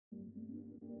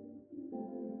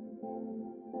I'm on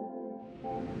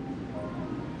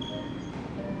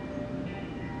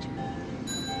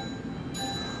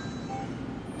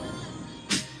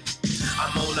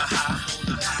a high,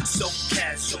 so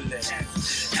casually.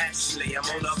 Actually, I'm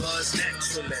on a buzz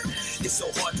naturally. It's so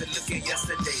hard to look at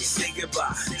yesterday, say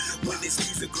goodbye. When this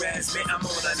music grabs me, I'm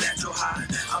on a natural high.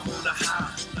 I'm on a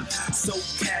high, so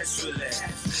casually.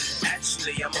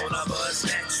 Actually, I'm on a buzz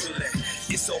naturally.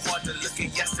 It's so hard to look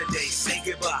at yesterday, say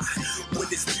goodbye. When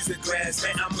this music grabs me,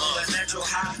 I'm on a natural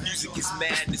high. Music is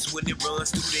madness when it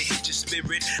runs through the hit your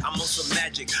spirit. I'm on some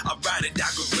magic, I ride it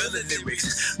out gorilla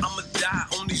lyrics. I'ma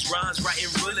die on these rhymes, writing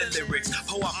real lyrics.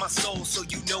 Pour out my soul so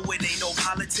you know it ain't no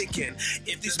politicking.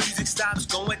 If this music stops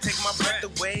going, take my breath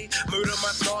away. Murder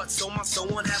my thoughts so my soul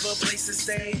won't have a place to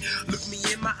stay. Look me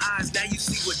in my eyes, now you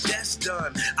see what death's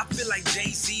done. I feel like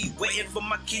Jay-Z waiting for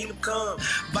my kingdom come.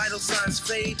 Vital signs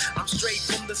fade, I'm straight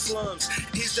from the slums.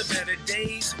 Here's the better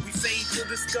days, we fade to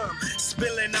the scum.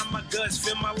 Spilling out my guts,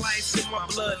 feel my life in my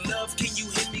blood. Love, can you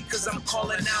hear me? Cause I'm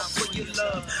calling out for your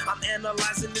love. I'm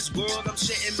analyzing this world, I'm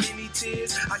shedding many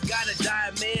tears. I gotta die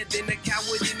a man, then a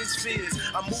coward in his fears.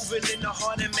 I'm moving in the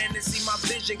heart of man to see my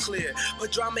vision clear.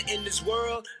 Put drama in this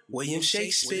world, William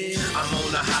Shakespeare. I'm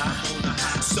on a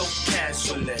high, so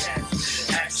casually.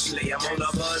 Actually, I'm on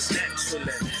a buzz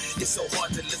naturally. It's so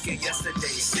hard to look at yesterday,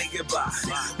 say goodbye.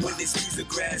 When this music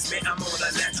grabs me, I'm on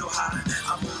a natural high.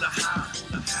 I'm on a high,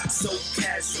 so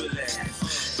casually.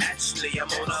 Actually, I'm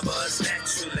on a buzz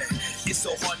naturally. It's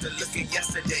so hard to look at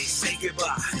yesterday, say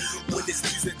goodbye. When this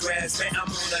music grabs me, I'm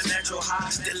on a natural high.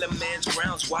 Still a man's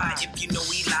grounds, why? If you know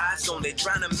he lies on it.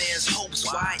 Drown a man's hopes,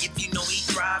 why? If you know he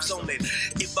thrives on it.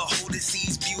 If a beholder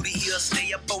sees beauty, he'll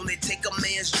stay up on it. Take a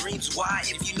man's dreams, why?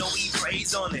 If you know he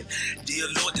prays on it. Dear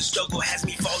Lord, the struggle has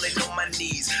me falling on my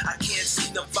knees. I can't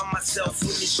seem to find myself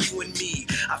when it's you and me.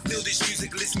 I feel this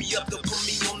music lifts me up to put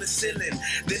me on the ceiling.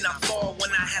 Then I fall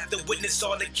when I have to witness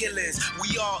all the killings.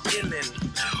 We all illin'.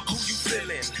 Who you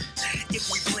feeling? If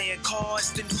we playing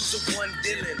cards, then who's the one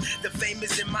dealing? The fame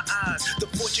is in my eyes, the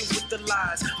fortune with the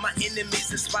lies. My enemies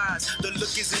despise, the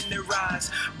look is in their eyes.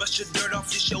 Brush your dirt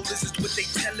off your shoulders is what they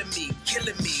telling me,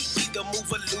 killing me. Either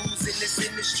move or lose in this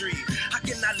industry. How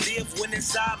can I live when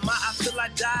inside my I feel I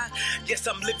die? Yes,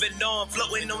 I'm living on,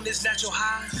 floating on this natural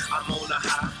high. I'm on a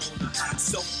high,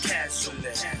 so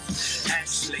casually.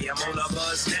 Actually, I'm on a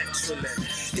buzz naturally.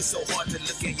 It's so hard to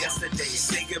look at yesterday,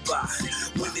 say goodbye.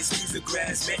 When this music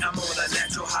grabs me, I'm on a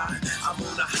natural high. I'm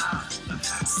on a high,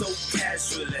 so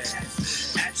casually.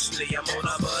 Actually, I'm on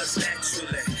a buzz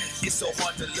naturally. It's so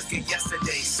hard to look at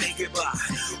yesterday, say goodbye.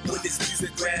 When this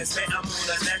music grabs me, I'm on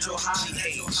a natural high. She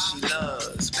hates, she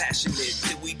loves, passionate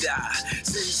till we die.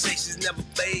 Sensations never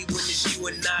fade when it's you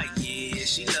and I. Yeah,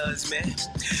 she loves me.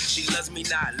 She loves me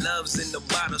not. Love's in the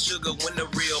bottle, sugar when the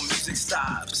real music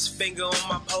stops. Finger on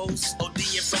my pulse,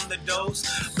 ODing from the dose.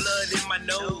 Blood in my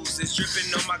nose, it's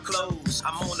dripping on my clothes.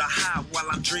 I'm on a high while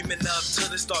I'm dreaming up to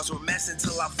the stars. Romancing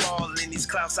till I fall in these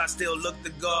clouds, I still look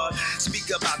to God. Speak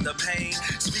about the pain,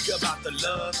 speak about the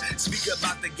love. Speak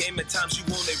about the game at times you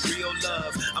wanted real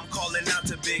love. I'm calling out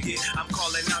to Biggie, I'm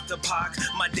calling out to Pac.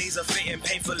 My days are fading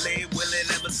painfully, will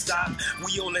it ever stop?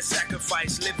 We only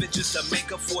sacrifice, living just to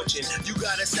make a fortune. You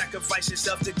gotta sacrifice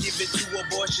yourself to give it to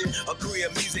abortion. A career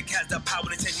music has the power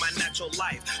to take my natural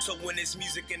life. So when it's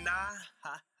music and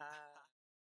I